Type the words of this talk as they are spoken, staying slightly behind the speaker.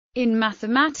In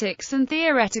mathematics and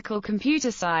theoretical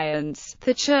computer science,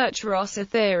 the Church-Rosser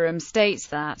theorem states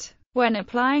that, when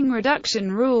applying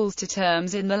reduction rules to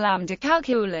terms in the lambda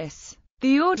calculus,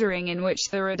 the ordering in which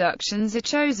the reductions are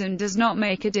chosen does not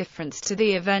make a difference to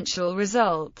the eventual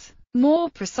result. More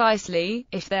precisely,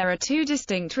 if there are two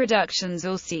distinct reductions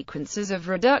or sequences of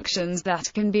reductions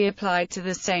that can be applied to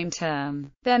the same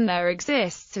term, then there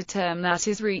exists a term that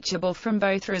is reachable from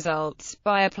both results,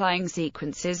 by applying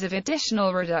sequences of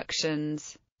additional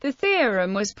reductions. The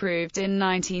theorem was proved in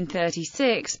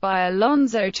 1936 by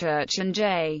Alonzo Church and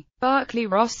J. Barclay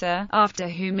Rosser, after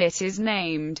whom it is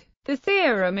named. The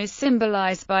theorem is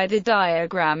symbolized by the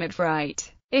diagram at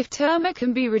right. If term A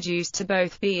can be reduced to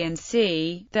both B and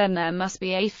C, then there must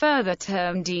be a further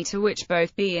term D to which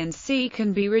both B and C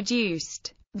can be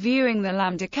reduced. Viewing the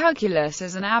lambda calculus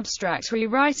as an abstract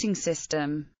rewriting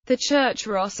system, the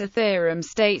Church-Rosser theorem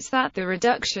states that the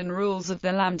reduction rules of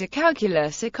the lambda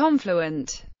calculus are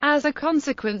confluent. As a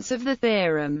consequence of the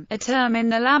theorem, a term in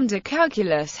the lambda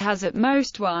calculus has at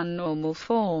most one normal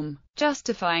form,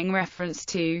 justifying reference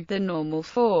to the normal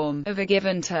form of a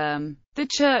given term. The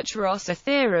Church-Rosser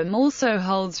theorem also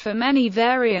holds for many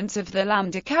variants of the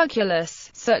lambda calculus,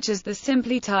 such as the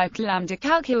simply typed lambda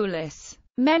calculus,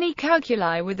 many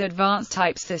calculi with advanced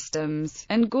type systems,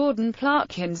 and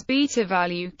Gordon-Plotkin's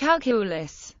beta-value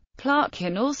calculus.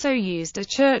 Plotkin also used a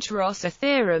Church-Rosser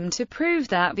theorem to prove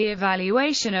that the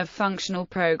evaluation of functional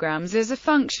programs is a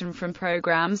function from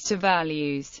programs to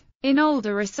values. In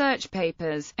older research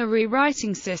papers, a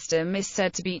rewriting system is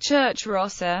said to be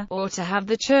Church-Rosser, or to have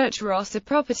the Church-Rosser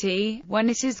property,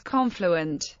 when it is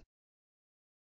confluent.